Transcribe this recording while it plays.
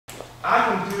I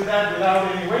can do that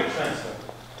without any weight transfer.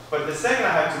 But the second I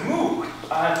have to move,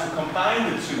 I have to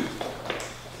combine the two.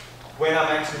 When I'm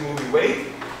actually moving weight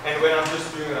and when I'm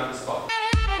just doing it on the spot.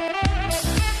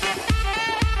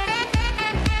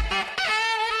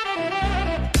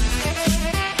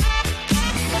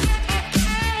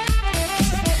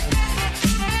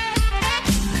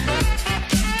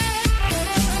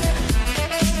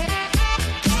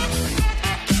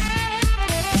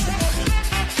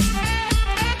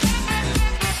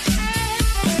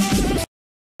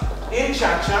 In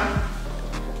cha-cha,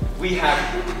 we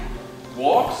have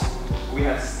walks, we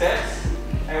have steps,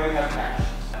 and we have action.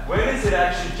 When is it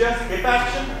actually just hip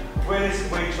action? When is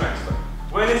it weight transfer?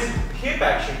 When is hip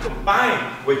action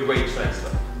combined with weight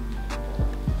transfer?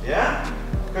 Yeah?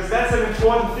 Because that's an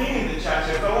important thing in the cha-cha.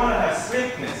 If I want to have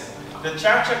slickness, the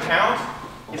cha-cha count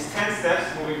is 10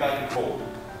 steps moving back and forth.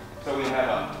 So we have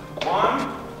a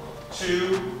 1,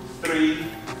 2, 3,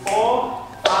 4,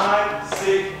 5,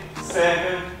 6,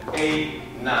 7, 8,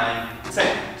 9,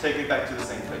 10. Take it back to the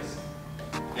same place.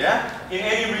 Yeah? In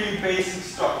any really basic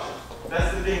structure.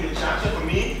 That's the thing with cha-cha for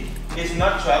me. It's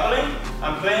not traveling.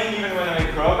 I'm playing even when I'm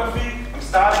in choreography. I'm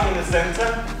starting in the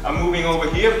center. I'm moving over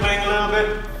here, playing a little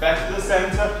bit, back to the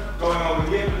center, going over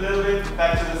here a little bit,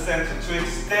 back to the center to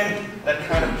extend that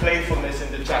kind of playfulness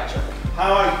in the cha-cha.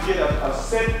 How I get a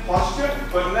set posture,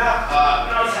 but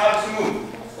now it's hard to move.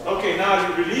 Okay, now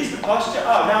I release the posture.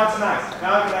 Oh, now it's nice.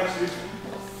 Now I can actually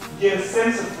get a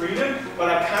sense of freedom, but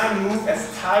I can't move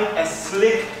as tight, as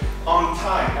slick on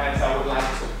time as I would like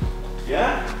to.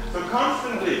 Yeah? So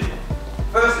constantly,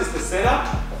 first is the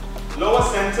setup, lower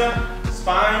center,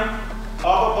 spine,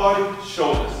 upper body,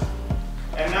 shoulders.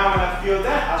 And now when I feel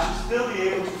that, I should still be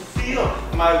able to feel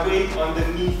my weight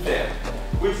underneath there.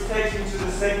 Which takes me to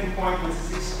the second point, which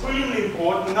is extremely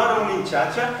important, not only in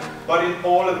cha-cha, but in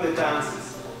all of the dances.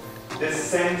 The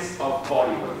sense of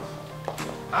body weight.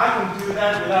 I can do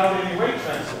that without any weight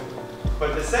transfer.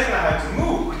 But the second I have to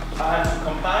move, I have to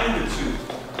combine the two.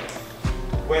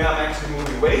 When I'm actually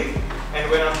moving weight and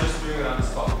when I'm just doing it on the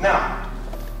spot. Now,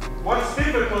 what's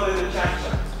difficult in the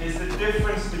cha-cha is the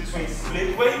difference between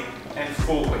split weight and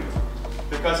full weight.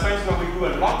 Because for instance, when we do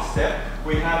a lock step,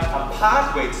 we have a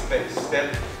part weight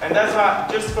step, and that's why,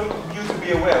 just for you to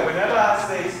be aware, whenever I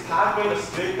say part weight or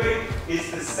split weight,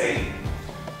 it's the same.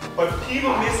 But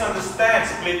people misunderstand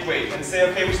split weight and say,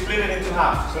 okay, we split it into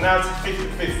half, so now it's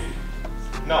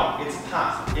 50-50. No, it's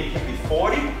part. It can be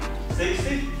 40,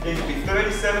 60, it can be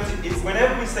 30, 70. It's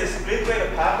whenever we say split weight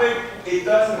or part weight, it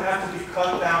doesn't have to be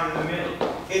cut down in the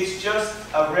middle. It's just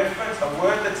a reference, a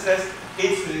word that says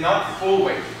it's not full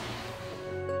weight.